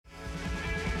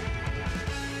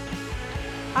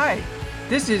Hi,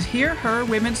 this is Hear Her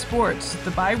Women's Sports,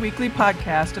 the bi-weekly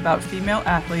podcast about female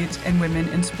athletes and women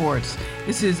in sports.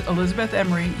 This is Elizabeth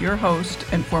Emery, your host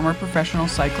and former professional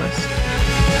cyclist.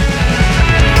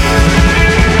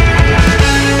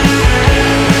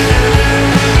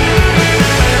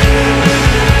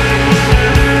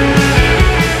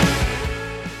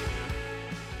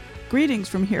 Greetings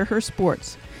from Hear Her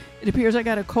Sports. It appears I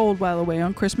got a cold while away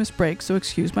on Christmas break, so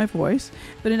excuse my voice.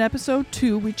 But in episode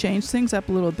 2, we changed things up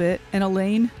a little bit, and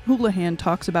Elaine Houlihan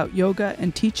talks about yoga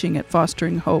and teaching at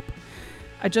Fostering Hope.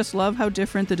 I just love how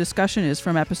different the discussion is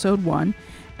from episode 1,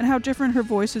 and how different her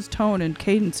voice's tone and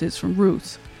cadence is from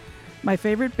Ruth's. My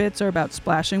favorite bits are about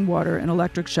splashing water and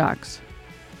electric shocks.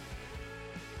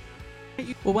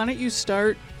 Well, why don't you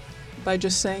start by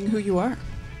just saying who you are?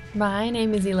 My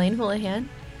name is Elaine Houlihan.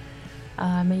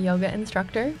 I'm a yoga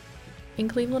instructor in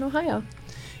Cleveland, Ohio.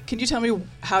 Can you tell me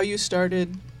how you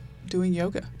started doing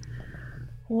yoga?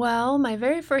 Well, my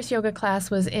very first yoga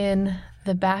class was in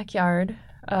the backyard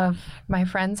of my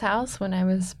friend's house when I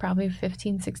was probably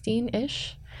 15,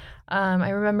 16-ish. I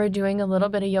remember doing a little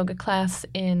bit of yoga class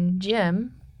in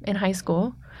gym in high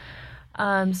school.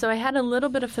 So I had a little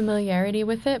bit of familiarity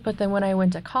with it, but then when I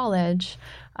went to college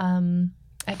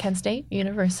at Kent State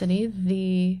University,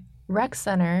 the rec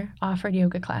center offered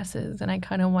yoga classes, and I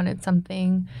kind of wanted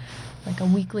something like a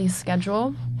weekly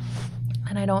schedule.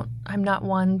 And I'm not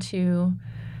one to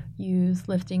use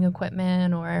lifting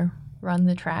equipment or run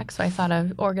the track, so I thought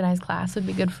an organized class would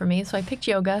be good for me. So I picked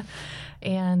yoga,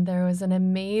 and there was an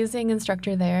amazing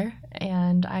instructor there,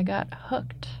 and I got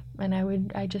hooked.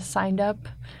 And I just signed up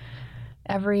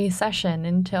every session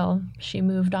until she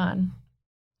moved on.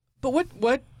 But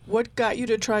what got you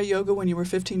to try yoga when you were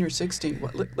 15 or 16?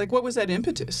 What was that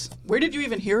impetus? Where did you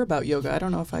even hear about yoga? I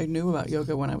don't know if I knew about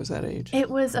yoga when I was that age. It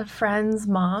was a friend's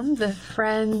mom. The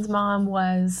friend's mom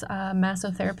was a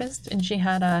massotherapist, and she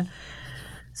had a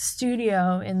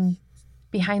studio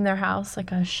behind their house,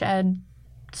 like a shed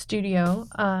studio,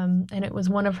 and it was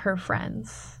one of her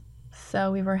friends.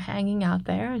 So we were hanging out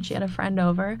there, and she had a friend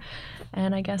over,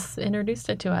 and I guess introduced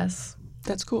it to us.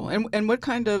 That's cool. And what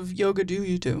kind of yoga do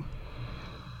you do?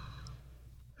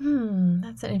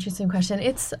 That's an interesting question.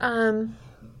 It's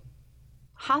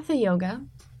Hatha yoga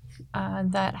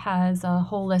that has a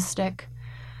holistic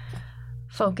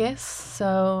focus.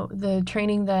 So the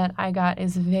training that I got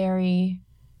is very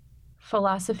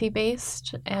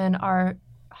philosophy-based, and our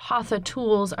Hatha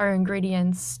tools are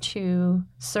ingredients to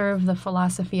serve the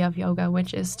philosophy of yoga,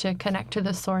 which is to connect to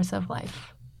the source of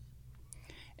life.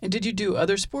 And did you do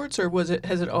other sports, or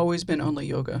has it always been only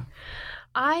yoga?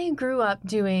 I grew up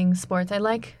doing sports. I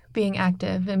like being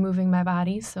active and moving my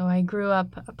body, so I grew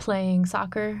up playing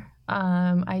soccer.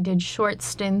 I did short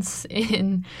stints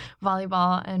in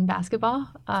volleyball and basketball.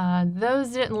 Those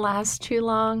didn't last too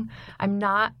long. I'm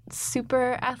not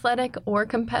super athletic or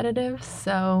competitive,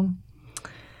 so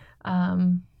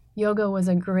yoga was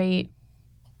a great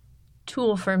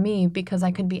tool for me because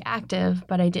I could be active,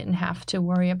 but I didn't have to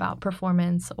worry about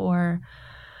performance or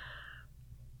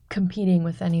competing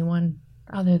with anyone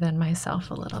other than myself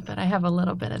a little bit. I have a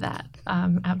little bit of that,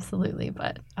 absolutely,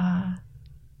 but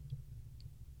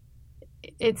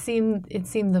it seemed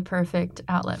the perfect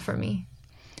outlet for me.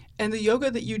 And the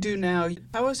yoga that you do now,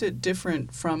 how is it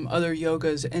different from other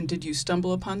yogas, and did you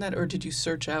stumble upon that, or did you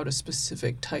search out a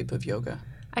specific type of yoga?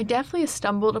 I definitely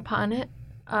stumbled upon it.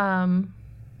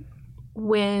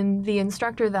 When the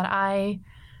instructor that I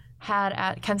had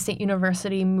at Kent State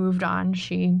University moved on,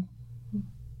 she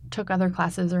took other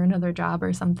classes or another job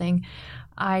or something,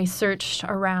 I searched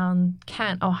around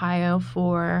Kent, Ohio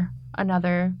for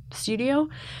another studio,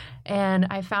 and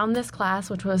I found this class,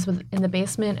 which was in the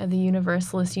basement of the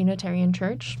Universalist Unitarian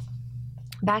Church.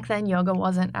 Back then, yoga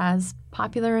wasn't as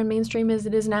popular and mainstream as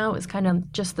it is now. It was kind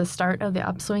of just the start of the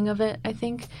upswing of it, I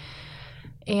think.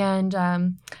 And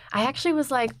I actually was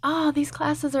like, oh, these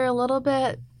classes are a little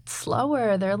bit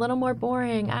slower. They're a little more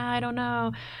boring. I don't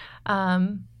know.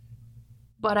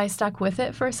 But I stuck with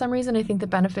it for some reason. I think the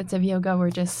benefits of yoga were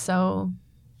just so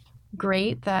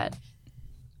great that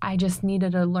I just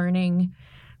needed a learning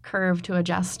curve to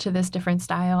adjust to this different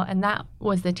style. And that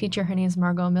was the teacher. Her name is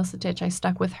Margot Milsatich. I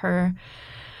stuck with her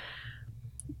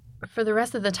for the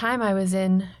rest of the time I was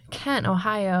in Kent,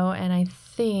 Ohio, and I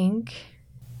think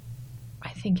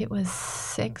it was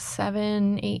 6,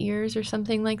 7, 8 years or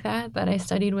something like that I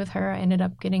studied with her. I ended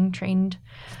up getting trained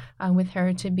with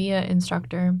her to be an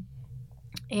instructor.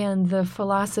 And the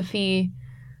philosophy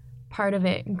part of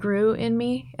it grew in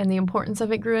me, and the importance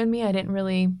of it grew in me. I didn't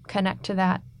really connect to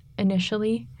that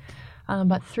initially,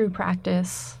 but through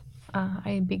practice,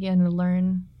 I began to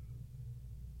learn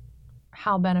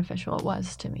how beneficial it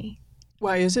was to me.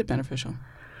 Why is it beneficial?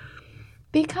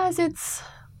 Because it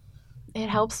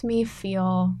helps me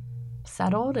feel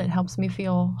settled. It helps me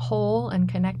feel whole and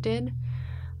connected.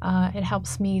 It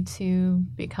helps me to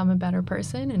become a better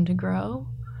person and to grow.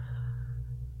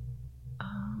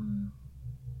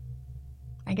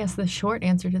 I guess the short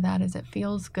answer to that is it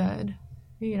feels good.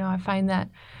 I find that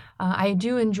I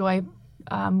do enjoy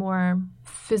more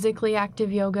physically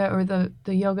active yoga, or the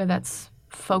yoga that's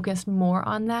focused more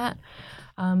on that.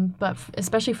 But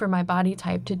especially for my body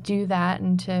type, to do that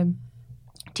and to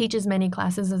teach as many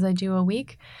classes as I do a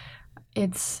week,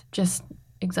 it's just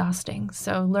exhausting.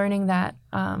 So learning that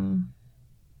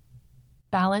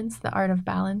balance, the art of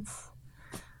balance,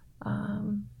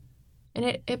 and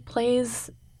it plays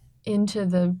into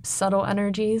the subtle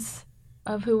energies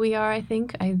of who we are, I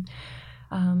think. I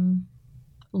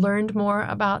learned more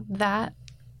about that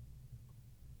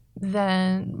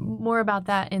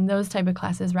in those type of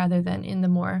classes rather than in the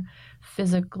more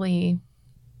physically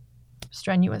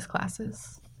strenuous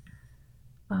classes.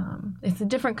 It's a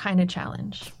different kind of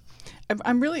challenge.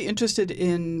 I'm really interested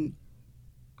in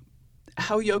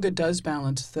how yoga does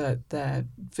balance that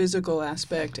physical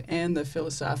aspect and the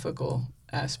philosophical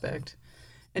aspect.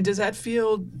 And do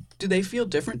they feel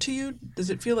different to you? Does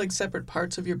it feel like separate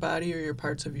parts of your body or your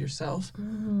parts of yourself?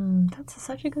 That's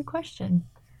such a good question.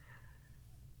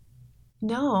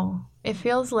 No, it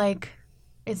feels like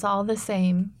it's all the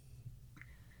same.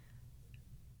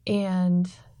 And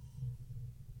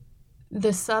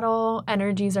the subtle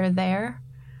energies are there.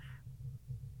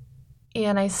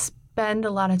 And I spend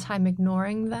a lot of time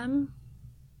ignoring them.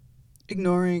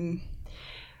 Ignoring?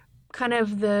 Kind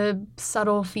of the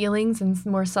subtle feelings and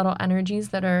more subtle energies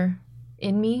that are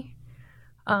in me.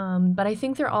 But I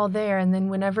think they're all there. And then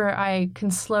whenever I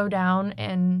can slow down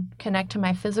and connect to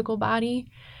my physical body,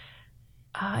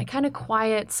 it kind of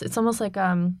quiets. It's almost like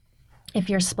if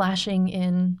you're splashing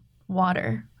in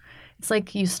water. It's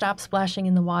like you stop splashing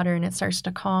in the water and it starts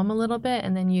to calm a little bit,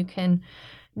 and then you can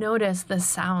notice the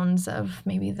sounds of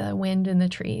maybe the wind in the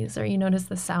trees, or you notice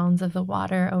the sounds of the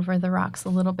water over the rocks a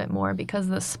little bit more because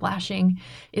the splashing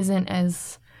isn't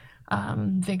as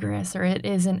vigorous, or it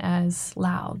isn't as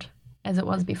loud as it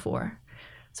was before.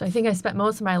 So I think I spent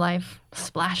most of my life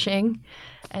splashing,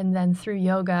 and then through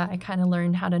yoga, I kind of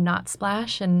learned how to not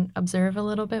splash and observe a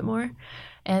little bit more.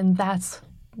 And that's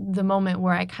the moment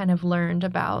where I kind of learned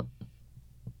about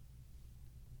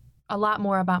a lot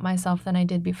more about myself than I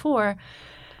did before.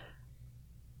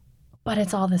 But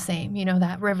it's all the same.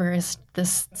 That river is the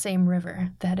same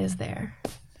river that is there.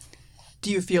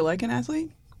 Do you feel like an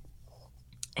athlete?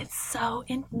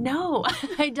 No,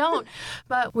 I don't.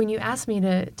 But when you asked me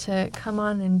to come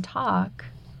on and talk,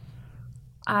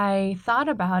 I thought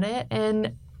about it,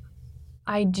 and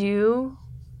I do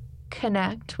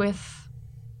connect with,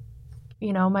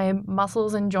 my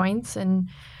muscles and joints and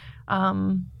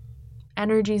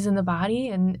energies in the body,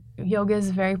 and yoga is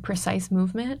very precise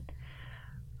movement.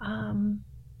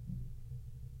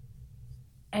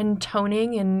 And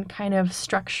toning and kind of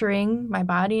structuring my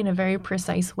body in a very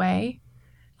precise way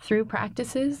through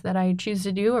practices that I choose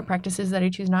to do or practices that I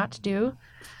choose not to do.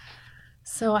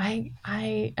 So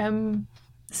I am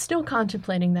still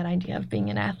contemplating that idea of being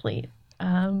an athlete,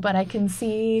 but I can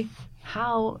see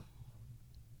how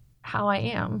I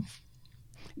am.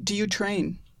 Do you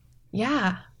train?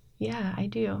 Yeah, I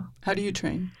do. How do you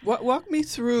train? Walk me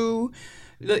through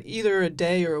either a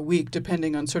day or a week,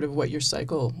 depending on sort of what your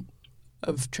cycle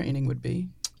of training would be.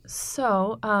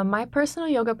 So my personal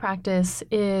yoga practice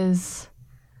it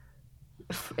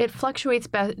fluctuates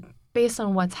based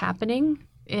on what's happening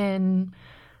in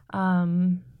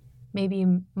maybe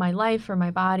my life or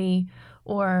my body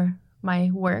or my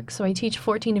work. So I teach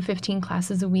 14 to 15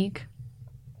 classes a week,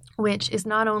 which is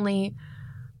not only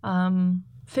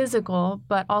physical,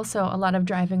 but also a lot of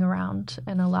driving around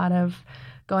and a lot of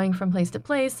going from place to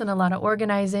place and a lot of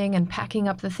organizing and packing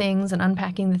up the things and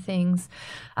unpacking the things.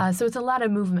 So it's a lot of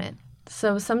movement.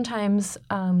 So sometimes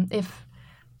if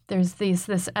there's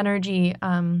this energy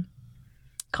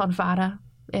called Vata,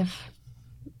 if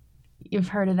you've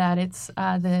heard of that, it's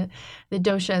the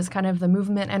dosha is kind of the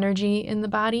movement energy in the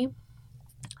body.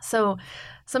 So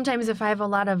sometimes if I have a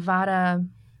lot of Vata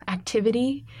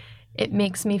activity, it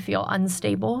makes me feel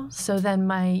unstable. So then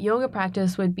my yoga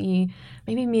practice would be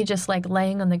maybe me just like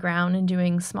laying on the ground and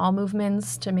doing small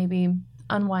movements to maybe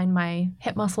unwind my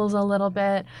hip muscles a little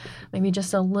bit, maybe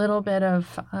just a little bit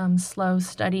of slow,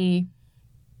 steady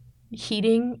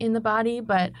heating in the body,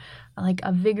 but like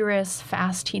a vigorous,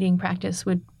 fast heating practice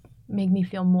would make me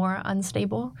feel more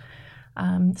unstable.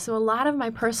 So a lot of my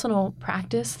personal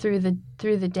practice through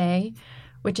the day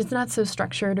which is not so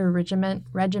structured or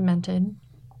regimented,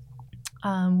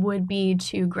 would be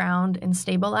to ground and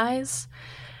stabilize.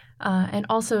 And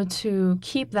also to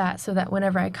keep that so that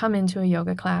whenever I come into a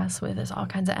yoga class with all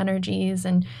kinds of energies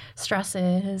and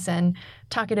stresses and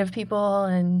talkative people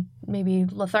and maybe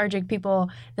lethargic people,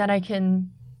 that I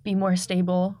can be more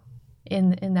stable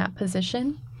in that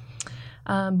position.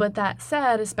 But that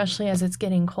said, especially as it's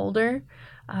getting colder,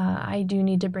 I do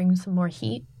need to bring some more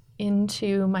heat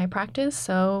into my practice.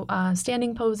 So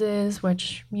standing poses,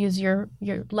 which use your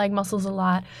leg muscles a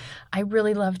lot. I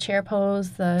really love chair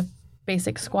pose, the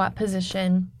basic squat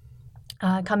position,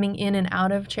 coming in and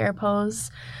out of chair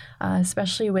pose,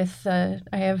 especially with I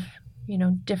have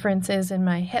differences in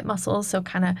my hip muscles, so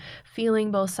kind of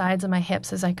feeling both sides of my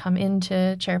hips as I come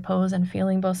into chair pose and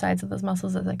feeling both sides of those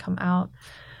muscles as I come out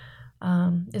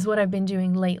is what I've been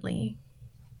doing lately.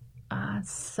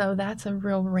 So that's a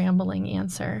real rambling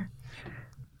answer.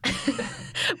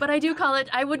 But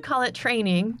I would call it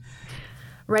training.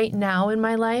 Right now in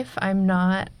my life, I'm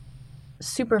not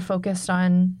super focused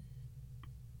on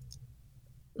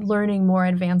learning more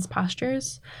advanced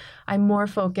postures. I'm more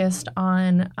focused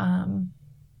on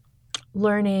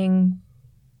learning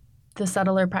the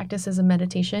subtler practices of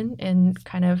meditation and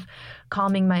kind of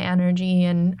calming my energy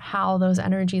and how those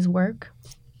energies work.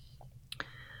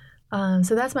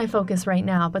 So that's my focus right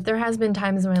now. But there has been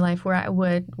times in my life where I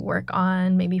would work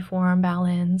on maybe forearm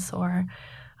balance or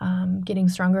getting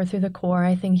stronger through the core.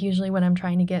 I think usually when I'm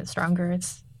trying to get stronger,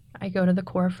 I go to the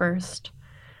core first.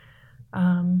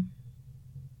 Do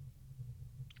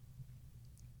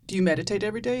you meditate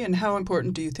every day? And how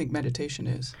important do you think meditation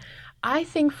is? I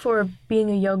think for being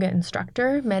a yoga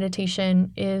instructor,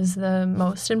 meditation is the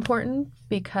most important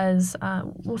because,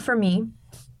 for me,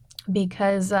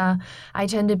 because I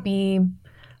tend to be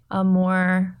a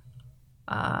more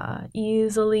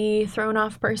easily thrown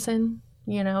off person,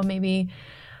 maybe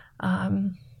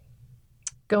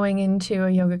going into a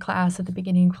yoga class at the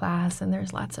beginning of class and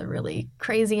there's lots of really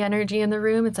crazy energy in the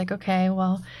room. It's like, okay,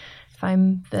 well, if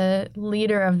I'm the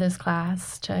leader of this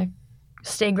class, to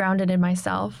stay grounded in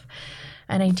myself.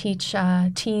 And I teach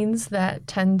teens that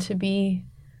tend to be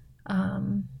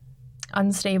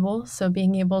unstable, so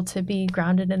being able to be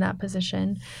grounded in that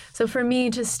position. So for me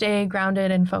to stay grounded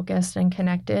and focused and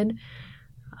connected,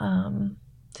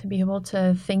 to be able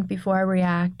to think before I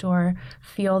react or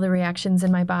feel the reactions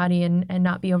in my body and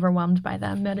not be overwhelmed by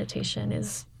them, meditation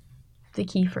is the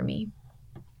key for me.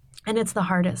 And it's the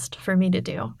hardest for me to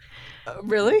do.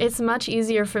 Really? It's much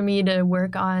easier for me to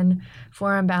work on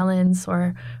forearm balance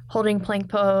or holding plank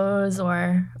pose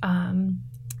or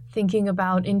thinking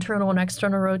about internal and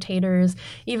external rotators,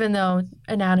 even though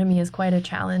anatomy is quite a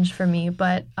challenge for me.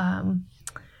 But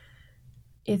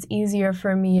it's easier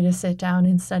for me to sit down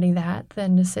and study that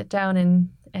than to sit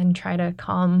down and try to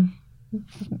calm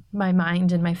my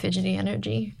mind and my fidgety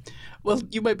energy. Well,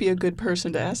 you might be a good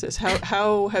person to ask this.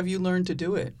 How have you learned to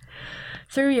do it?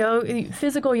 Through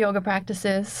physical yoga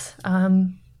practices.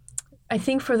 I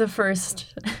think for the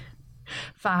first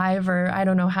 5 or I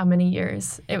don't know how many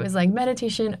years, it was like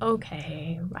meditation.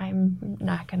 Okay, I'm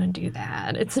not going to do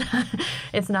that.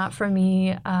 It's not for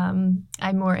me. I'm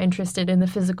more interested in the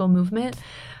physical movement.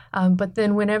 But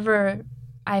then whenever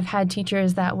I've had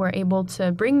teachers that were able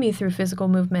to bring me through physical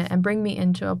movement and bring me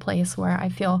into a place where I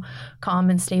feel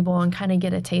calm and stable and kind of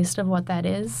get a taste of what that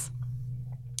is,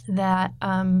 that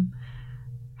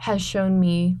has shown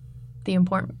me the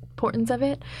importance of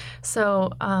it. So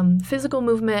physical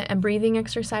movement and breathing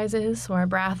exercises, so our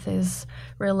breath is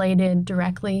related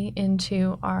directly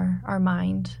into our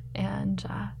mind, and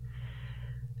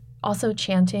also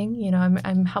chanting.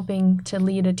 I'm helping to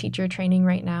lead a teacher training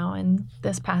right now, and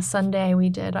this past Sunday we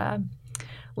did a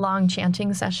long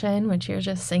chanting session, which you're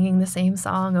just singing the same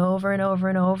song over and over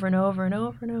and over and over and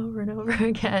over and over and over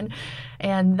again,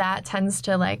 and that tends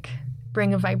to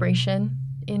bring a vibration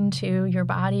into your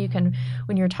body. You can,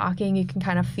 when you're talking, you can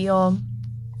kind of feel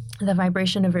the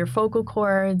vibration of your vocal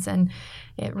cords, and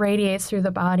it radiates through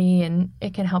the body, and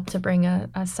it can help to bring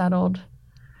a settled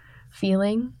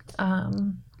feeling.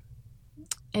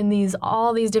 And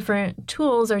all these different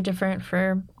tools are different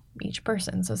for each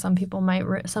person. So some people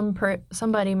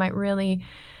somebody might really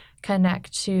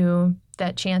connect to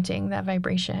that chanting, that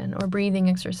vibration, or breathing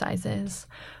exercises,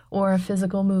 or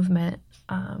physical movement.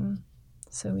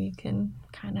 So you can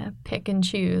kind of pick and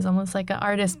choose, almost like an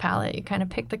artist palette. You kind of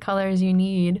pick the colors you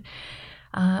need.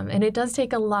 And it does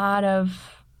take a lot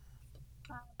of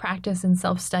practice and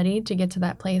self-study to get to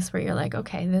that place where you're like,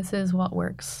 okay, this is what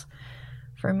works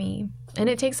for me. And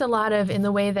it takes a lot of, in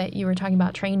the way that you were talking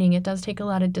about training, it does take a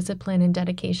lot of discipline and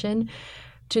dedication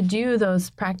to do those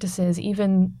practices,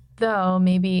 even though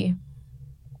maybe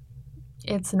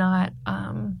it's not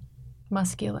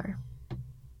muscular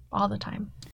all the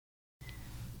time.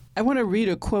 I want to read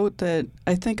a quote that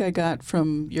I think I got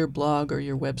from your blog or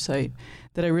your website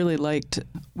that I really liked.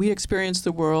 We experience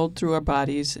the world through our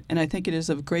bodies, and I think it is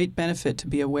of great benefit to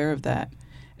be aware of that,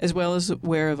 as well as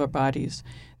aware of our bodies.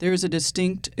 There is a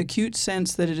distinct, acute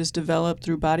sense that it is developed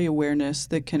through body awareness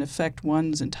that can affect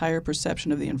one's entire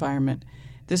perception of the environment.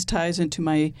 This ties into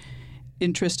my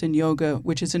interest in yoga,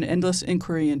 which is an endless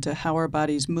inquiry into how our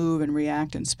bodies move and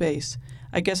react in space.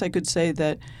 I guess I could say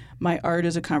that my art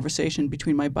is a conversation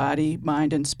between my body,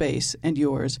 mind, and space, and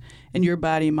yours, and your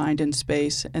body, mind, and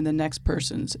space, and the next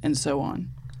person's, and so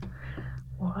on.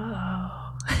 Whoa.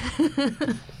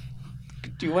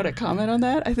 Do you want to comment on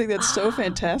that? I think that's so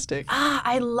fantastic.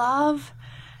 I love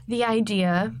the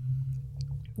idea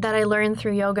that I learned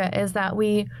through yoga is that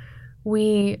we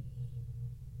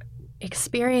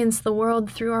experience the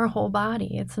world through our whole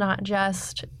body. It's not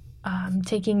just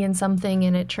taking in something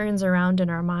and it turns around in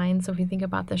our mind. So if we think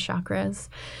about the chakras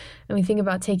and we think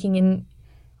about taking in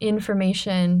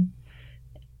information,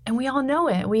 and we all know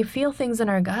it. We feel things in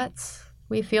our guts.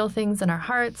 We feel things in our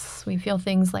hearts. We feel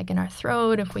things like in our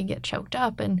throat if we get choked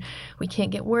up and we can't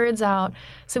get words out.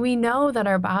 So we know that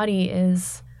our body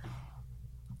is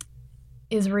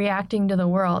reacting to the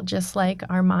world just like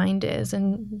our mind is.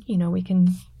 And, you know, we can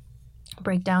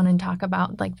break down and talk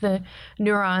about like the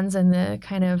neurons and the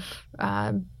kind of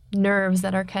nerves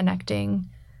that are connecting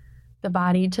the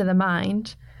body to the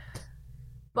mind,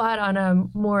 but on a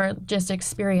more just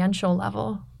experiential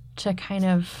level to kind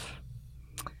of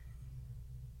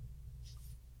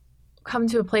come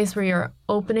to a place where you're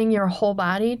opening your whole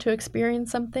body to experience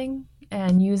something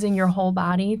and using your whole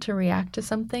body to react to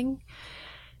something.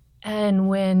 And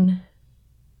when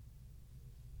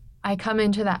I come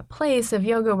into that place of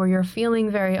yoga where you're feeling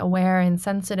very aware and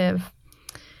sensitive,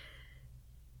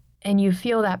 and you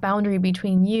feel that boundary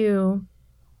between you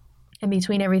and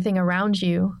between everything around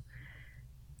you,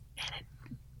 and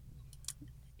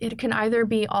it can either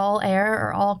be all air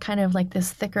or all kind of like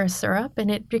this thicker syrup,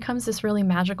 and it becomes this really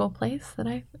magical place that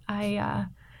I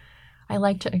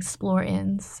like to explore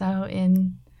in. So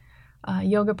in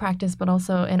yoga practice, but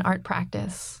also in art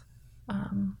practice,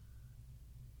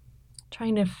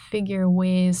 trying to figure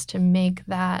ways to make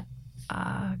that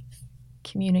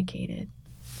communicated.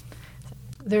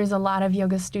 There's a lot of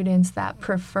yoga students that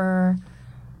prefer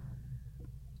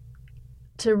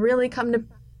to really come to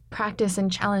practice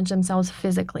and challenge themselves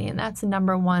physically, and that's the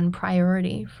number one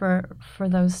priority for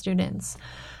those students.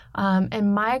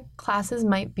 And my classes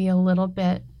might be a little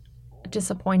bit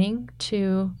disappointing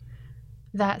to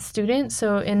that student.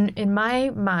 So in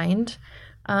my mind,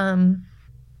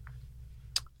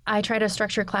 I try to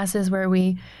structure classes where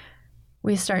we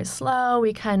start slow,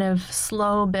 we kind of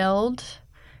slow build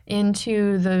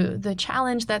into the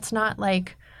challenge that's not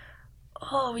like,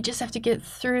 oh, we just have to get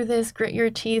through this, grit your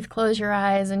teeth, close your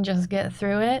eyes, and just get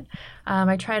through it.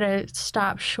 I try to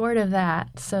stop short of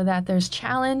that so that there's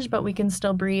challenge, but we can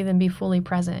still breathe and be fully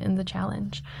present in the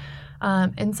challenge.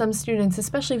 And some students,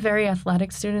 especially very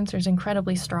athletic students, there's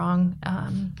incredibly strong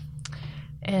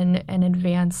and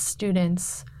advanced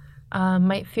students,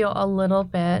 might feel a little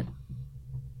bit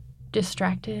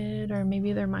distracted, or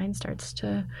maybe their mind starts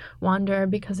to wander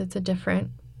because it's a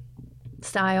different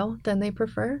style than they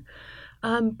prefer.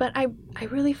 But I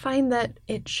really find that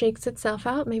it shakes itself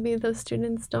out. Maybe those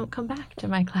students don't come back to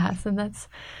my class, and that's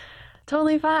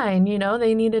totally fine. You know,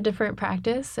 they need a different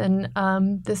practice. And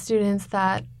the students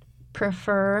that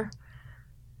prefer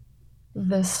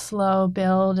the slow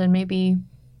build and maybe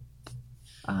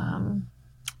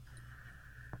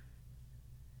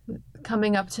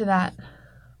coming up to that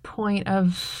point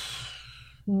of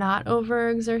not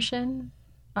overexertion,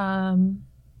 and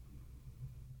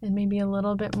maybe a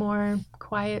little bit more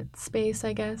quiet space,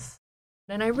 I guess.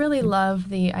 And I really love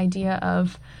the idea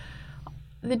of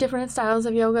the different styles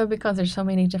of yoga because there's so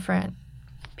many different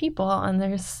people, and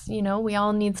there's, you know, we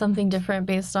all need something different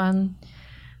based on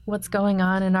what's going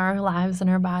on in our lives and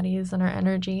our bodies and our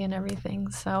energy and everything.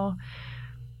 So,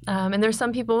 and there's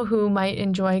some people who might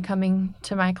enjoy coming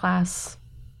to my class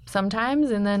sometimes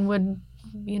and then would,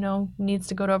 you know, needs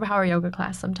to go to a power yoga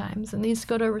class sometimes and needs to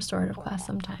go to a restorative class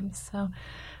sometimes. So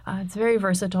it's very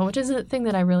versatile, which is a thing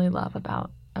that I really love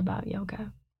about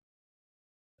yoga.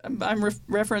 I'm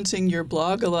referencing your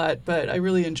blog a lot, but I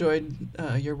really enjoyed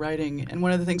your writing. And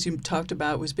one of the things you talked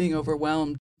about was being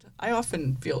overwhelmed. I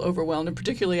often feel overwhelmed, and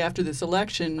particularly after this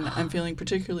election, I'm feeling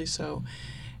particularly so.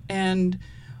 And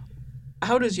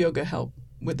how does yoga help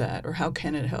with that, or how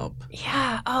can it help?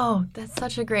 Yeah. Oh, that's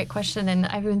such a great question. And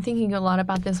I've been thinking a lot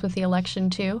about this with the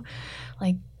election too.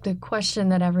 Like, the question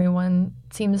that everyone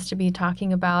seems to be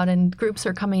talking about, and groups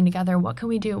are coming together. What can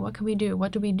we do? What can we do?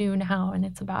 What do we do now? And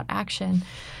it's about action.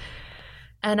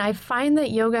 And I find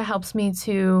that yoga helps me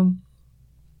to,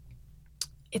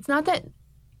 it's not that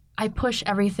I push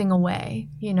everything away.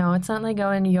 You know, it's not like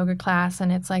going to yoga class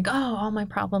and it's like, oh, all my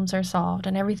problems are solved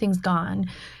and everything's gone.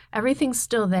 Everything's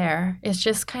still there. It's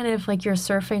just kind of like you're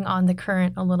surfing on the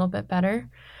current a little bit better.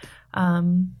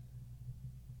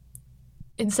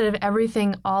 Instead of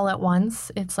everything all at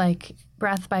once, it's like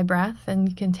breath by breath, and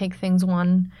you can take things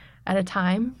one at a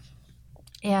time.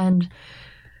 And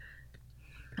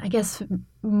I guess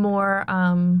more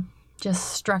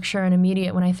just structure and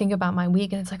immediate when I think about my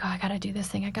week, and it's like, oh, I got to do this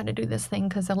thing,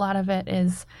 because a lot of it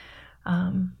is,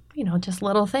 just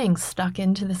little things stuck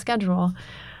into the schedule.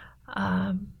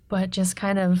 But just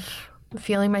kind of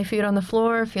feeling my feet on the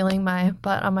floor, feeling my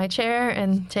butt on my chair,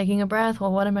 and taking a breath.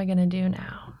 Well, what am I going to do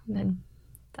now? And then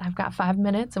I've got 5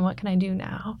 minutes, and what can I do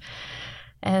now?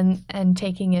 And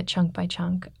taking it chunk by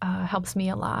chunk helps me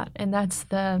a lot. And that's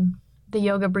the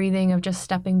yoga breathing of just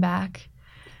stepping back,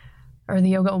 or the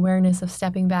yoga awareness of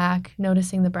stepping back,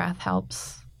 noticing the breath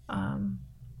helps.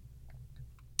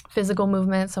 Physical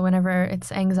movement, so whenever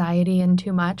it's anxiety and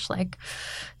too much, like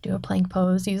do a plank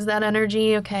pose, use that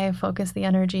energy, okay, focus the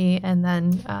energy, and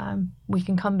then we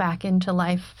can come back into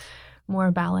life more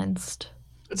balanced.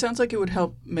 It sounds like it would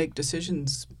help make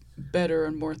decisions better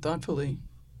and more thoughtfully.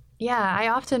 Yeah, I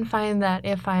often find that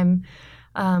if I'm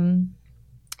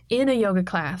in a yoga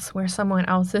class where someone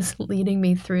else is leading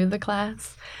me through the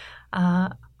class,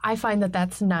 I find that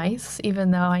that's nice,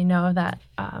 even though I know that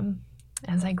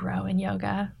as I grow in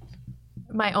yoga,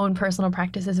 my own personal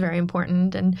practice is very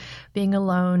important, and being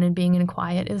alone and being in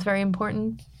quiet is very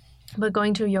important. But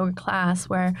going to a yoga class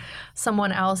where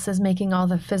someone else is making all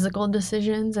the physical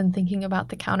decisions and thinking about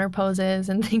the counter poses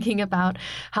and thinking about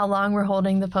how long we're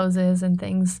holding the poses and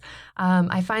things,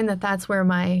 I find that that's where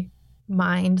my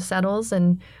mind settles,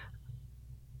 and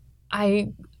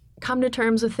I come to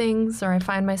terms with things, or I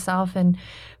find myself, and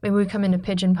maybe we come into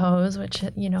pigeon pose, which,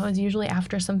 is usually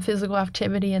after some physical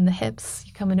activity in the hips.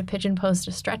 You come into pigeon pose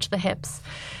to stretch the hips,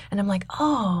 and I'm like,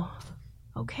 oh,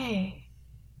 okay,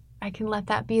 I can let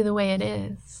that be the way it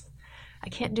is. I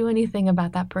can't do anything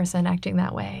about that person acting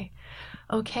that way.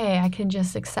 Okay, I can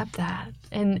just accept that.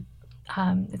 And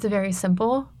it's a very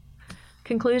simple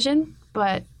conclusion,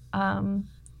 but I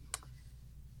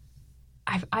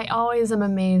always am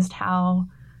amazed how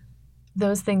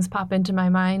those things pop into my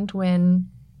mind when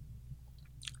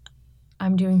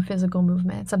I'm doing physical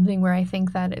movement, something where I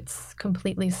think that it's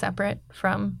completely separate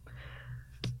from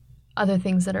other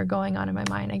things that are going on in my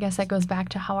mind. I guess that goes back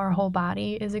to how our whole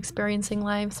body is experiencing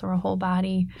life. So our whole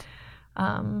body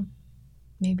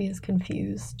maybe is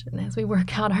confused. And as we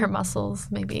work out our muscles,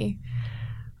 maybe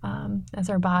as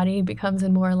our body becomes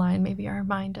in more line, maybe our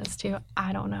mind does too.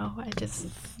 I don't know. I just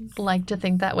like to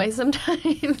think that way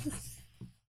sometimes.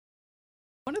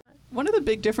 One of the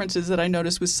big differences that I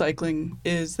noticed with cycling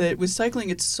is that with cycling,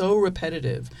 it's so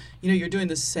repetitive. You're doing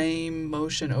the same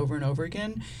motion over and over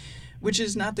again, which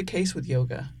is not the case with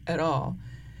yoga at all.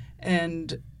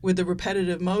 And with the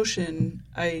repetitive motion,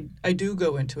 I do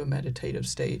go into a meditative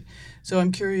state. So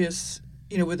I'm curious,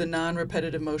 with the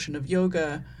non-repetitive motion of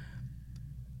yoga,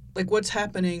 like what's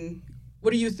happening,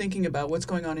 what are you thinking about? What's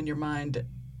going on in your mind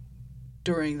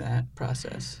during that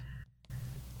process?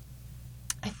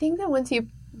 I think that once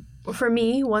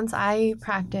I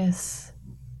practice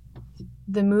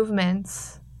the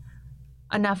movements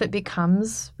enough, it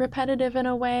becomes repetitive in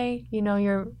a way.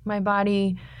 My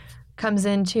body comes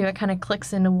into, it kind of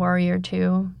clicks into warrior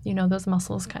two. Those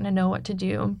muscles kind of know what to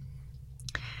do.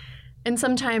 And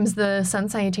sometimes the sun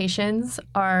salutations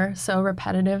are so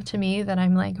repetitive to me that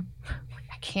I'm like,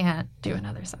 I can't do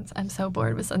another sun. I'm so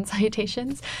bored with sun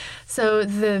salutations. So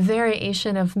the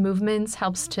variation of movements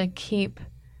helps to keep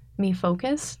me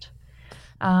focused.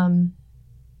 And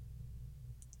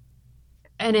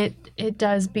it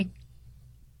does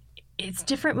it's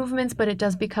different movements, but it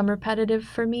does become repetitive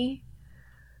for me,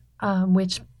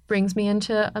 which brings me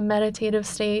into a meditative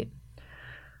state.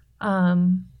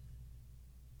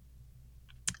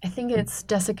 I think it's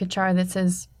Desikachar that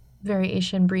says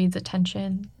variation breeds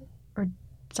attention, or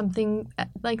something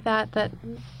like that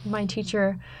my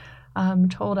teacher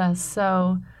told us.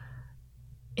 So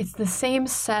it's the same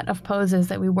set of poses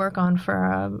that we work on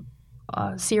for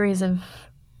a series of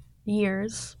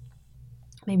years,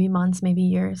 maybe months, maybe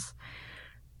years,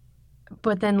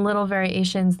 but then little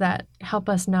variations that help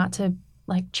us not to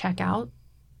check out.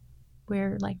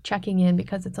 We're checking in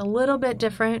because it's a little bit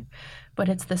different, but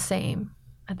it's the same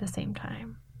at the same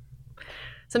time.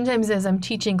 sometimes as I'm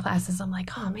teaching classes, I'm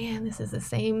like, oh man, this is the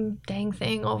same dang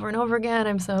thing over and over again.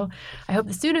 I hope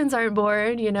the students aren't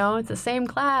bored, it's the same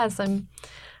class. And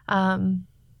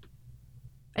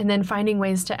then finding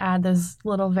ways to add those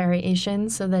little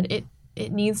variations so that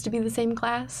it needs to be the same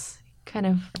class, kind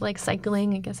of like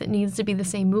cycling. I guess it needs to be the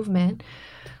same movement,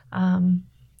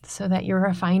 so that you're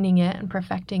refining it and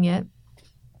perfecting it.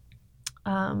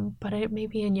 But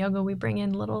maybe in yoga we bring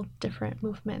in little different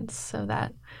movements so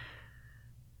that,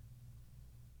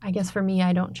 I guess for me,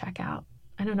 I don't check out.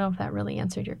 I don't know if that really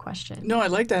answered your question. No, I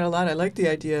like that a lot. I like the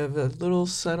idea of a little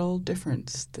subtle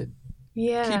difference that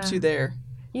keeps you there.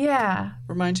 Yeah.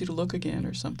 Reminds you to look again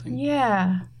or something.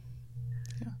 Yeah.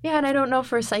 Yeah, and I don't know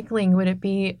for cycling, would it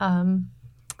be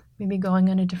maybe going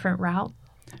on a different route?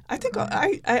 I think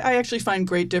I actually find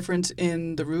great difference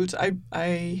in the routes.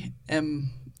 I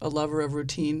am a lover of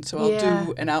routine, so I'll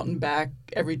do an out and back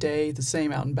every day, the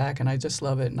same out and back, and I just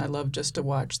love it. And I love just to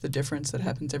watch the difference that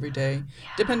happens every day,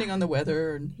 depending on the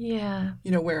weather and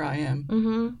where I am.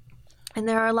 Mm-hmm. And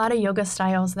there are a lot of yoga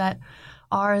styles that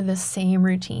are the same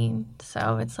routine.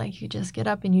 So it's like you just get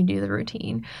up and you do the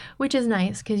routine, which is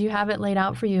nice because you have it laid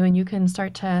out for you and you can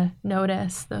start to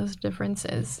notice those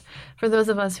differences. For those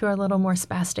of us who are a little more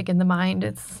spastic in the mind,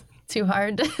 it's too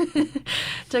hard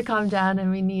to calm down,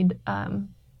 and we need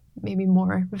maybe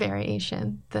more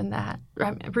variation than that.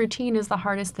 Routine is the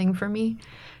hardest thing for me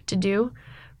to do,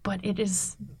 but it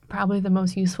is probably the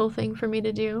most useful thing for me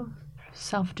to do.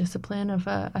 Self-discipline of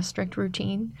a strict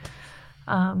routine.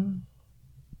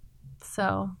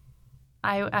 So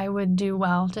I would do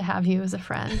well to have you as a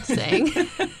friend saying,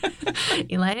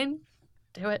 Elaine,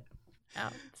 do it. No,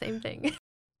 same thing.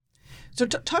 So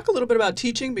talk a little bit about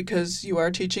teaching, because you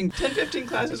are teaching 10, 15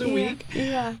 classes a week.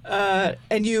 Yeah.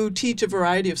 And you teach a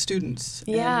variety of students.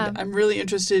 Yeah. And I'm really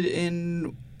interested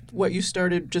in what you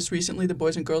started just recently, the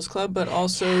Boys and Girls Club, but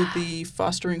also the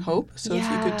Fostering Hope. So if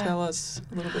you could tell us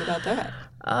a little bit about that.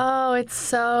 Oh, it's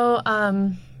so,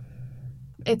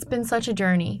 it's been such a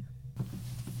journey.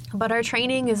 But our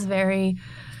training is very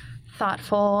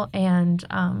thoughtful, and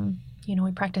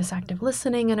we practice active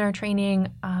listening in our training.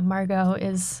 Margot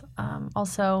is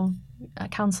also a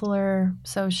counselor,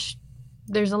 so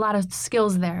there's a lot of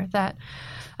skills there that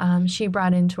she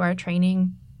brought into our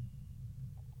training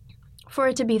for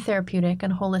it to be therapeutic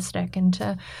and holistic, and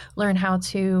to learn how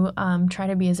to try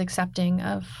to be as accepting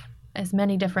of as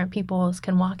many different people as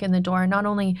can walk in the door, not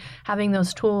only having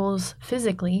those tools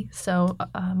physically, so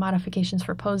modifications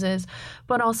for poses,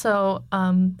 but also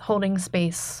holding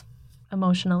space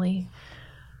emotionally.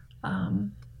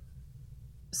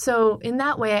 So in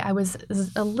that way, I was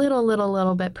a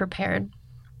little bit prepared.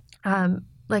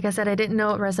 Like I said, I didn't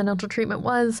know what residential treatment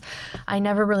was. I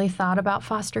never really thought about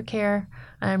foster care.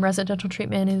 Residential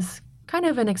treatment is kind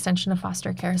of an extension of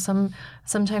foster care.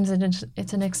 Sometimes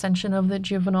it's an extension of the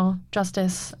juvenile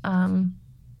justice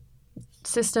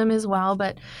system as well.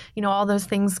 But, all those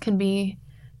things can be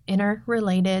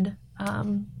interrelated.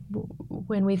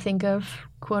 When we think of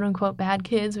quote-unquote bad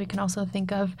kids, we can also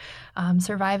think of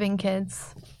surviving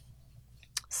kids.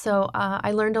 So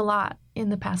I learned a lot in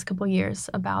the past couple years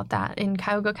about that. In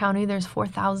Cuyahoga County, there's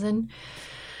 4,000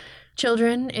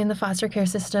 children in the foster care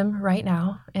system right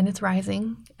now, and it's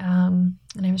rising. And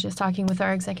I was just talking with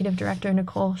our executive director,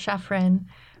 Nicole Sheffrin.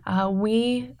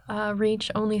 We reach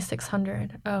only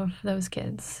 600 of those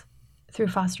kids through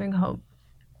Fostering Hope.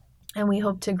 And we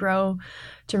hope to grow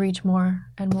to reach more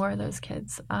and more of those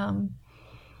kids.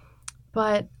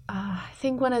 But I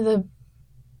think one of the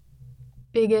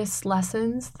biggest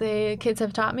lessons the kids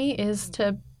have taught me is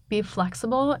to be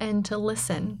flexible and to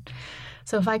listen.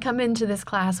 So if I come into this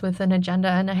class with an agenda,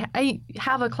 and I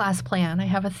have a class plan, I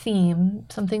have a theme,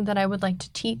 something that I would like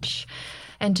to teach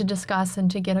and to discuss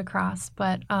and to get across.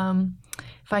 But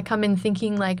if I come in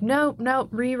thinking like, no,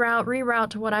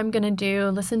 reroute to what I'm going to do,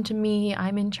 listen to me,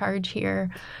 I'm in charge here,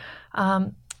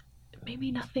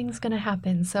 maybe nothing's going to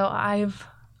happen. So I've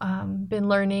been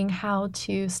learning how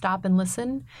to stop and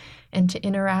listen and to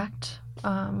interact.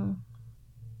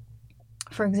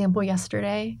 For example,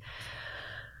 yesterday,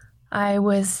 I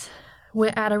was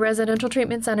at a residential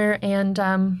treatment center, and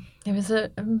it was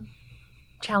a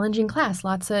challenging class.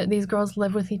 Lots of these girls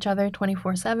live with each other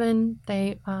 24/7.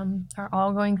 They are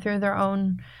all going through their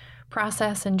own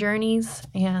process and journeys.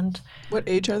 And what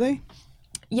age are they?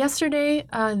 Yesterday,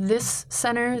 this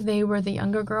center, they were the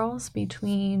younger girls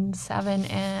between 7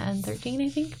 and 13, I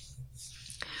think.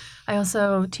 I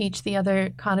also teach the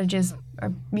other cottages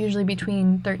are usually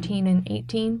between 13 and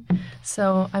 18,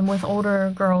 so I'm with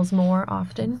older girls more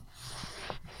often.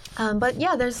 But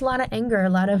yeah, there's a lot of anger, a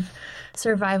lot of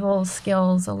survival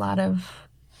skills, a lot of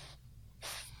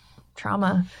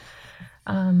trauma.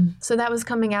 So that was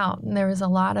coming out, and there was a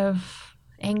lot of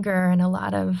anger and a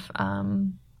lot of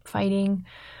fighting,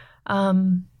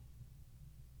 and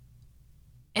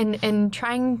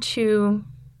trying to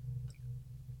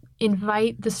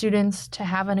invite the students to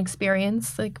have an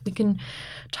experience. Like, we can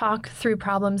talk through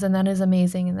problems, and that is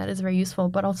amazing and that is very useful,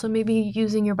 but also maybe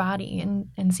using your body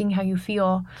and seeing how you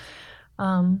feel.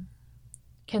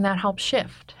 Can that help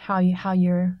shift how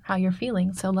you're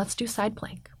feeling? So let's do side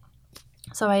plank.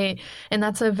 And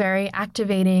that's a very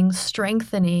activating,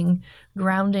 strengthening,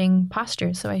 grounding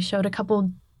posture. So I showed a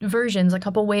couple versions, a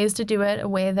couple ways to do it, a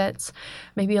way that's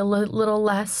maybe a little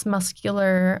less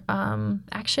muscular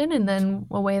action, and then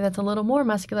a way that's a little more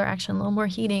muscular action, a little more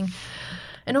heating.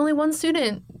 And only one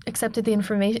student accepted the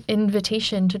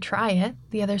invitation to try it.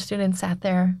 The other students sat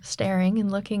there staring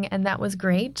and looking, and that was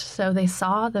great. So they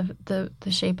saw the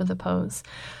shape of the pose.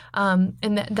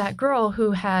 And that girl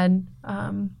who had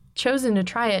chosen to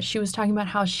try it, she was talking about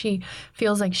how she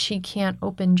feels like she can't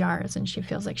open jars and she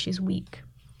feels like she's weak.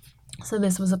 So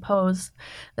this was a pose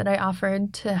that I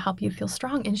offered to help you feel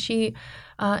strong. And she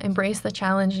embraced the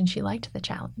challenge, and she liked the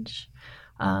challenge.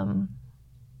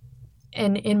 And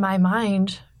in my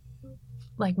mind,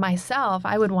 like myself,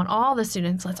 I would want all the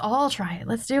students, let's all try it.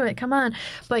 Let's do it. Come on.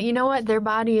 But you know what? Their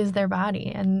body is their body,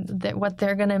 and what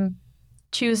they're going to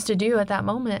choose to do at that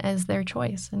moment is their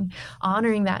choice, and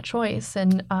honoring that choice,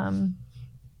 and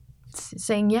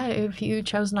saying, yeah, if you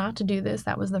chose not to do this,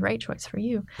 that was the right choice for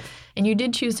you. And you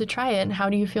did choose to try it. And how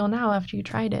do you feel now after you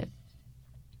tried it?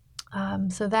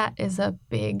 So that is a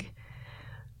big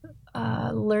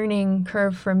learning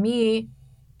curve for me.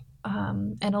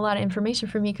 And a lot of information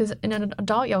for me, because in an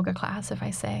adult yoga class, if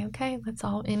I say, okay, let's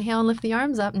all inhale and lift the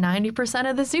arms up, 90%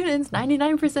 of the students,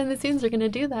 99% of the students are going to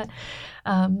do that.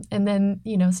 And then,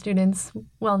 students,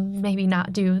 well, maybe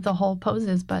not do the whole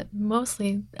poses, but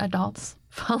mostly adults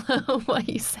follow what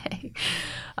you say.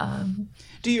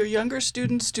 Do your younger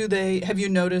students, have you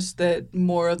noticed that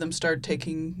more of them start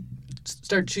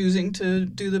choosing to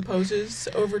do the poses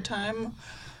over time?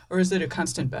 Or is it a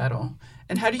constant battle?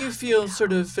 And how do you feel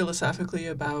sort of philosophically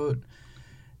about,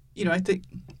 I think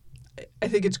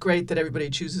it's great that everybody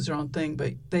chooses their own thing,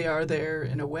 but they are there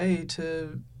in a way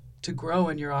to grow,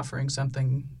 and you're offering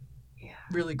something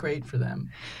really great for them.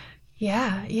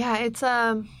 Yeah. It's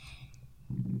a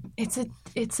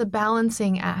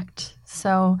balancing act.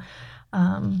 So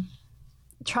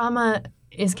trauma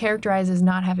is characterized as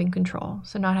not having control.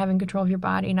 So not having control of your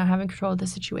body, not having control of the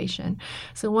situation.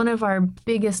 So one of our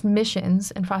biggest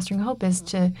missions in Fostering Hope is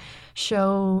to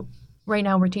show, right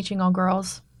now we're teaching all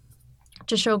girls,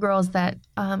 to show girls that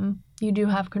you do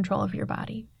have control of your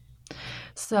body.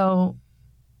 So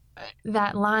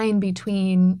that line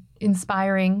between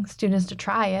inspiring students to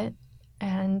try it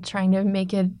and trying to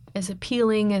make it as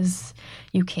appealing as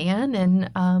you can and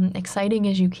exciting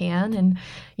as you can. And,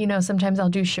 sometimes I'll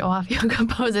do show-off yoga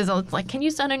poses. I'll like, can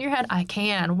you stand on your head? I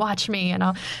can. Watch me. And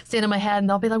I'll stand on my head, and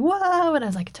they'll be like, whoa. And I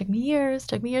was like, it took me years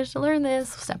to learn this,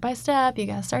 step by step. You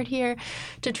got to start here,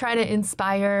 to try to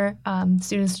inspire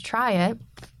students to try it.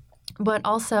 But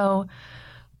also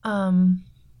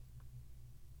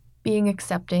being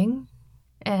accepting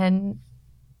and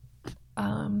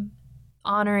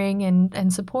honoring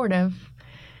and supportive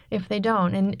if they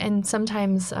don't. And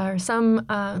sometimes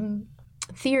some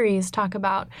theories talk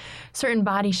about certain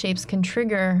body shapes can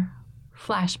trigger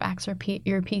flashbacks or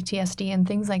your PTSD and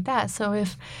things like that. So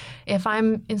if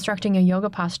I'm instructing a yoga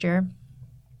posture,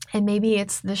 and maybe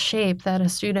it's the shape that a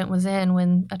student was in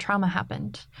when a trauma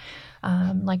happened,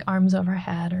 like arms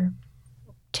overhead or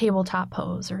tabletop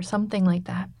pose or something like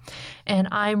that. And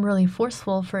I'm really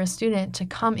forceful for a student to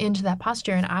come into that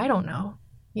posture, and I don't know,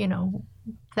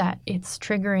 that it's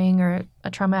triggering or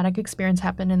a traumatic experience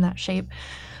happened in that shape.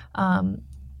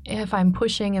 If I'm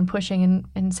pushing and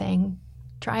saying,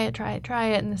 try it,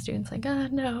 and the student's like,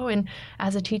 no. And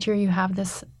as a teacher, you have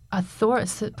this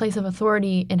place of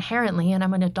authority inherently, and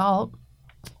I'm an adult.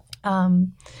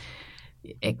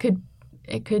 It could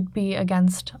be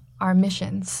against our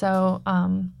mission. So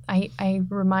I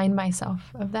remind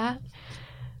myself of that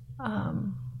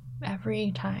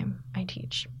every time I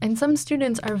teach. And some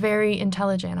students are very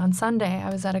intelligent. On Sunday, I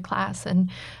was at a class,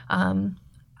 and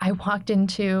I walked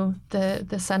into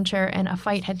the center, and a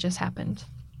fight had just happened.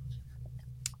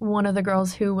 One of the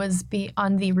girls who was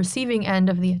on the receiving end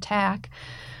of the attack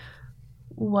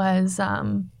was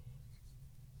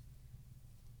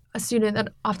a student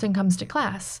that often comes to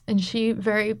class, and she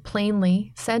very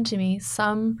plainly said to me,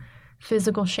 some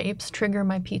physical shapes trigger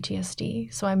my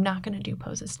PTSD, so I'm not going to do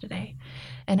poses today.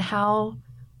 And how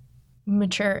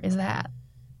mature is that?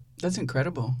 That's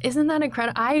incredible. Isn't that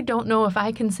incredible? I don't know if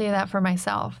I can say that for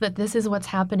myself, that this is what's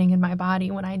happening in my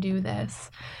body when I do this.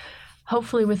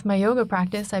 Hopefully with my yoga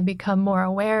practice, I become more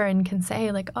aware and can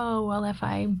say like, oh, well, if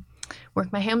I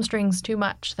work my hamstrings too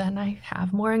much, then I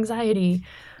have more anxiety.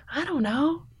 I don't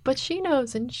know, but she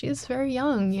knows, and she's very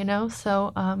young, you know?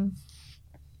 So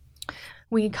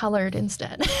we colored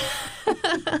instead.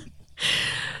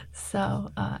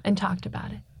 So, and talked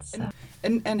about it. So.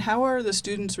 And how are the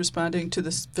students responding to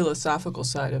the philosophical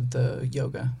side of the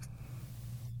yoga?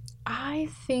 I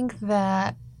think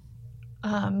that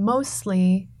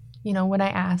mostly, you know, when I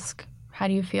ask, how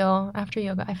do you feel after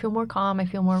yoga? I feel more calm. I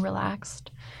feel more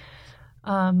relaxed.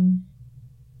 I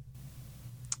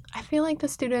feel like the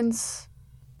students,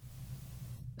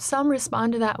 some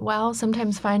respond to that well.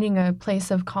 Sometimes finding a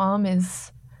place of calm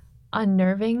is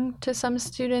unnerving to some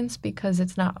students because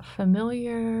it's not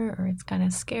familiar or it's kind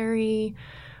of scary,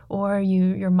 or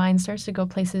your mind starts to go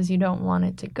places you don't want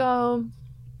it to go.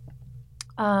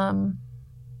 There's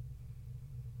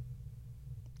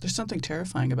something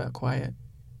terrifying about quiet.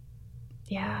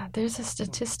 Yeah, there's a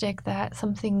statistic that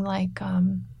something like, I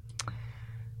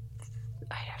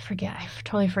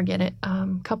totally forget it.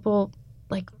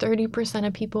 Like 30%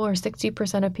 of people or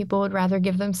 60% of people would rather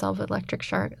give themselves electric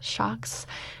shocks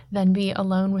than be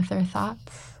alone with their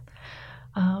thoughts.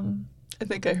 I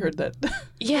think I heard that.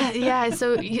 Yeah.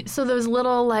 So those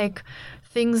little like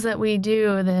things that we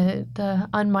do, the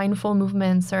unmindful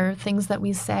movements or things that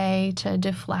we say to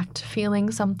deflect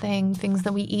feeling something, things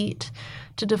that we eat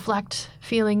to deflect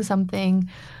feeling something.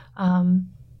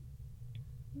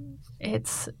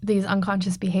 It's these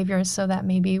unconscious behaviors so that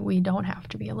maybe we don't have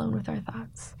to be alone with our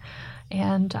thoughts.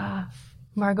 And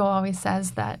Margot always says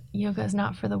that yoga is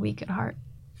not for the weak at heart.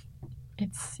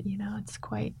 It's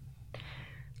quite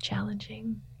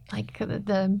challenging. Like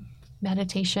the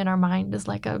meditation, our mind is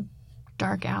like a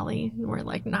dark alley. We're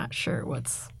like not sure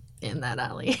what's in that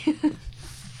alley.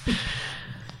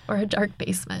 Or a dark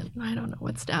basement. I don't know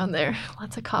what's down there.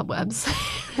 Lots of cobwebs.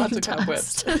 Lots of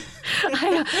cobwebs.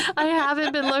 I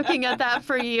haven't been looking at that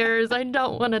for years. I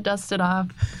don't want to dust it off.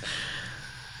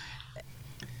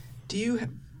 Do you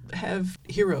have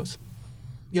heroes?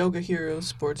 Yoga heroes,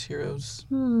 sports heroes,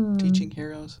 teaching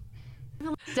heroes?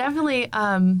 Definitely,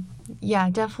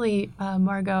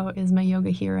 Margot is my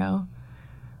yoga hero.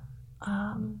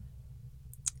 And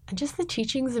just the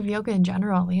teachings of yoga in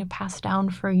general, passed down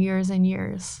for years and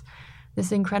years.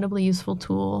 This incredibly useful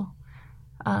tool.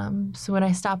 So when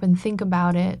I stop and think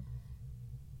about it,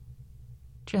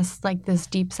 just like this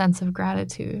deep sense of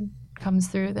gratitude comes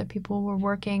through that people were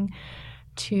working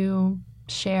to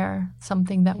share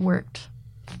something that worked.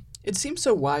 It seems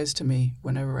so wise to me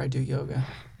whenever I do yoga.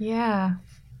 Yeah,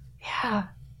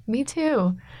 me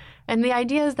too. And the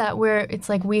idea is that it's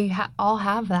like we all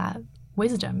have that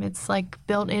wisdom. It's like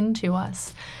built into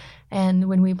us. And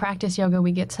when we practice yoga,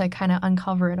 we get to kind of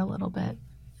uncover it a little bit.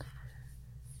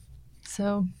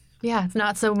 So, yeah, it's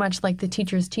not so much like the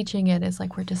teacher's teaching it, it's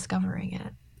like we're discovering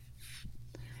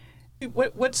it.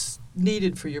 What's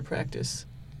needed for your practice?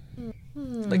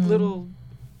 Like little...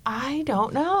 I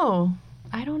don't know.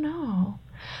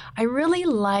 I really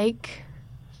like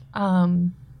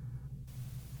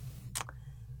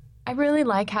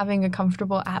having a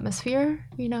comfortable atmosphere,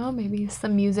 maybe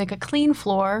some music, a clean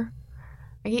floor.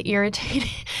 I get irritated.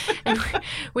 And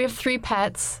we have 3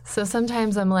 pets, so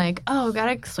sometimes I'm like, oh,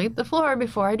 gotta sweep the floor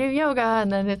before I do yoga,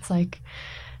 and then it's like,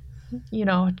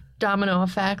 domino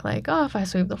effect, like, oh, if I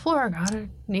sweep the floor, it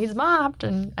needs mopped,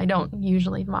 and I don't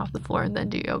usually mop the floor and then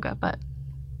do yoga, but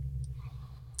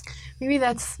maybe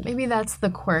that's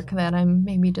the quirk that I'm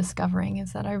maybe discovering,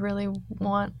 is that I really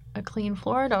want a clean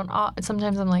floor.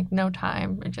 Sometimes I'm like, no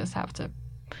time, I just have to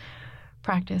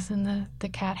practice in the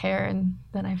cat hair, and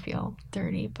then I feel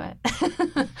dirty. But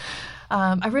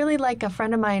I really like, a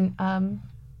friend of mine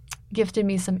gifted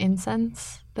me some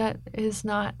incense that is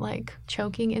not like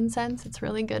choking incense. It's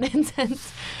really good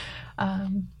incense.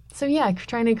 So yeah,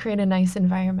 trying to create a nice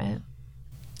environment.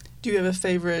 Do you have a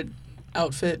favorite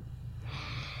outfit?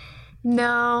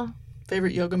 No.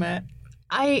 Favorite yoga mat?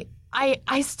 I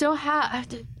still have,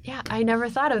 I never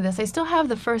thought of this. I still have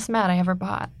the first mat I ever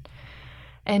bought.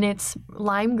 And it's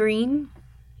lime green,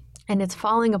 and it's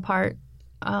falling apart.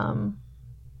 And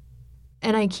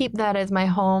I keep that as my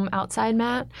home outside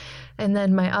mat. And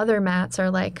then my other mats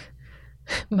are like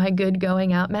my good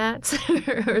going out mats,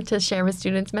 or to share with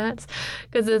students mats.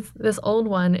 Because this old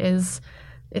one it's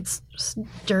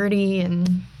dirty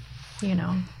and,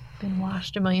 been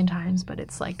washed a million times, but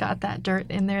it's like got that dirt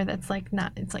in there that's like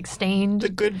not, it's like stained. The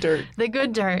good dirt. The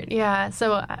good dirt, yeah.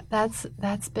 So that's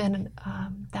been,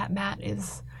 that mat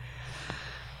is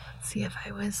see if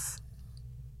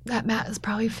that mat is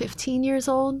probably 15 years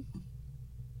old.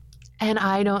 And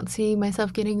I don't see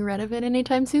myself getting rid of it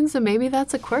anytime soon, so maybe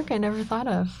that's a quirk I never thought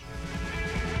of.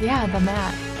 Yeah, the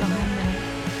mat. The home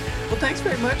mat. Well, thanks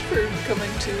very much for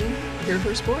coming to Hear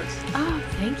Her Sports. Oh,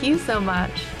 thank you so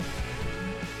much.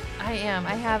 I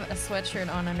have a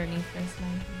sweatshirt on underneath this,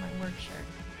 my work shirt.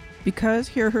 Because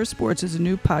Hear Her Sports is a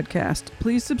new podcast,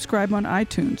 please subscribe on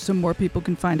iTunes so more people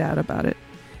can find out about it.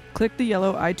 Click the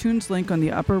yellow iTunes link on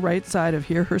the upper right side of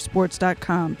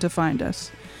hearhersports.com to find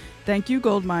us. Thank you,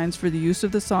 Gold Mines, for the use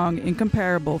of the song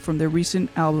Incomparable from their recent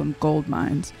album, Gold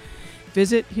Mines.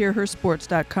 Visit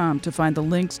hearhersports.com to find the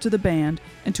links to the band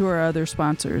and to our other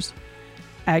sponsors.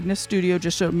 Agnes Studio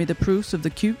just showed me the proofs of the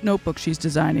cute notebook she's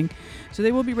designing, so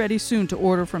they will be ready soon to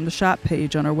order from the shop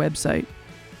page on our website.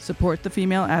 Support the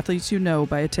female athletes you know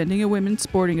by attending a women's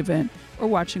sporting event or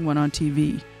watching one on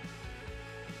TV.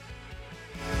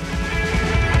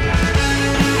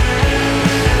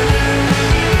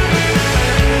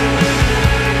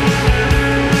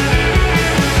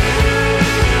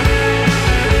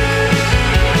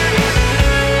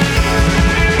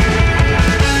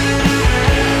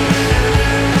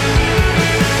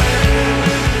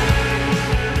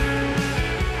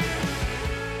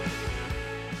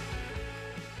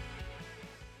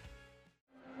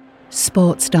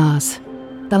 Sports stars.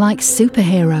 They're like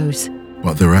superheroes.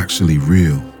 But they're actually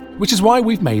real. Which is why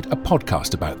we've made a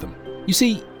podcast about them. You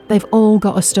see, they've all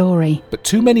got a story. But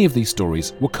too many of these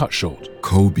stories were cut short.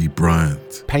 Kobe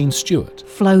Bryant, Payne Stewart,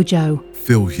 Flojo,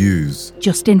 Phil Hughes,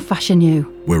 Justin Fashanu.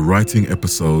 We're writing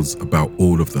episodes about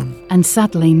all of them. And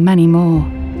sadly, many more.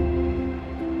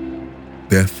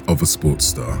 Death of a Sports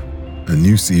Star, a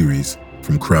new series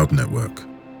from Crowd Network.